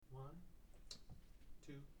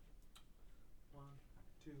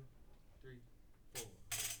two, three, four.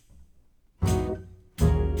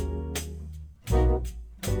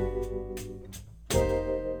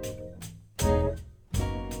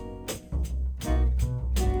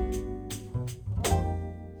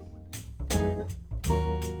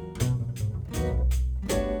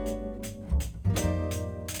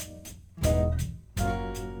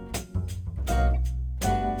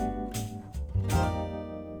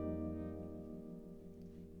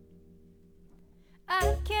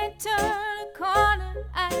 I can't turn a corner,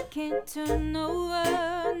 I can't turn over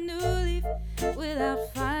a new leaf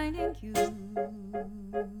without finding you.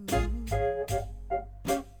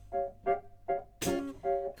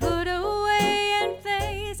 Put away in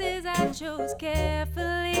places I chose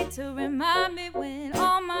carefully to remind me when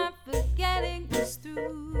all my forgetting is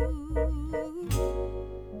through.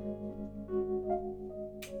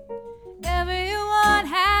 Everyone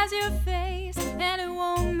has your face, and it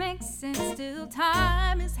won't make sense till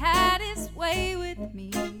time has had its way with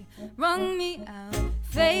me. Wrung me out,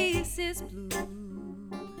 faces blue,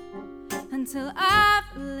 until I've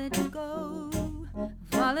let you go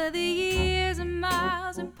of all of the years and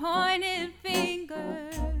miles and pointed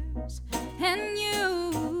fingers and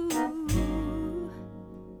you.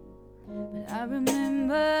 But I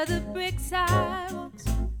remember the brick sidewalks,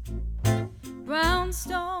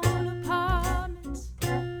 brownstone apartments,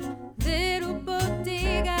 little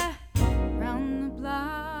bodega round the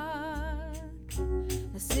block.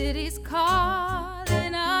 The city's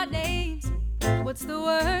calling our names. What's the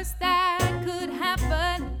worst that could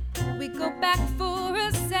happen? We go back for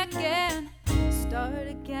a second, start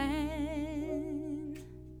again.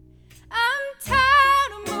 I'm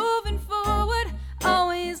tired of moving forward,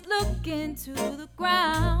 always looking to the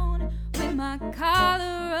ground, with my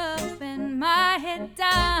collar up and my head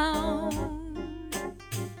down.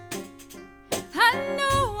 I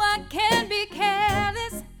know I can be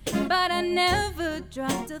careless, but I never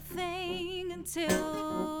dropped a thing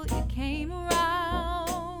until you came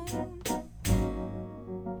around.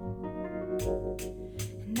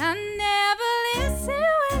 And I never listened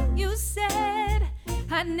when you said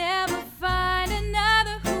I'd never find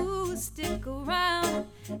another who'd stick around.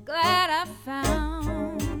 Glad I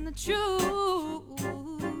found the truth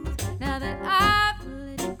now that I've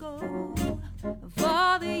let go of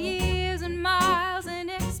all the years and miles and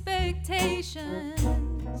expectations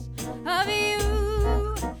of you.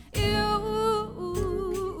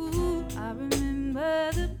 I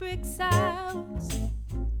remember the brick sidewalks,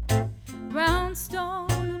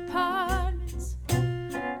 brownstone apartments,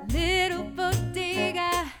 little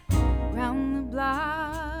bodega round the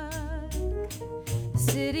block. The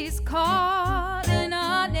city's calling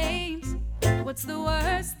our names. What's the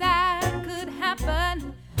worst that could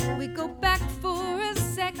happen? We go back for a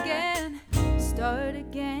second, start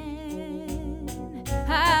again.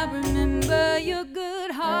 I remember your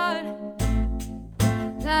good heart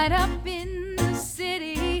light up in the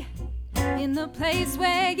city, in the place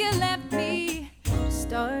where you left me,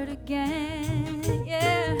 start again.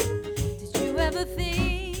 Yeah, did you ever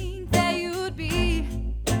think that you'd be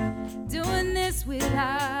doing this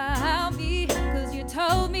without me? 'Cause you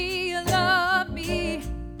told me you love me.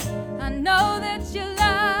 I know that you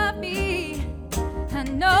love me. I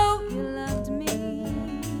know you loved me.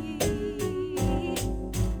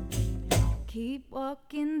 Keep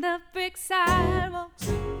walking the brick sidewalks,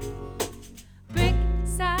 brick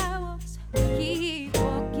sidewalks. Keep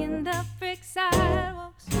walking the brick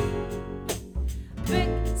sidewalks, brick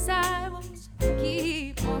sidewalks.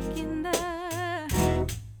 Keep walking the.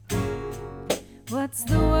 What's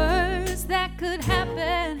the worst that could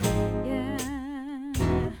happen?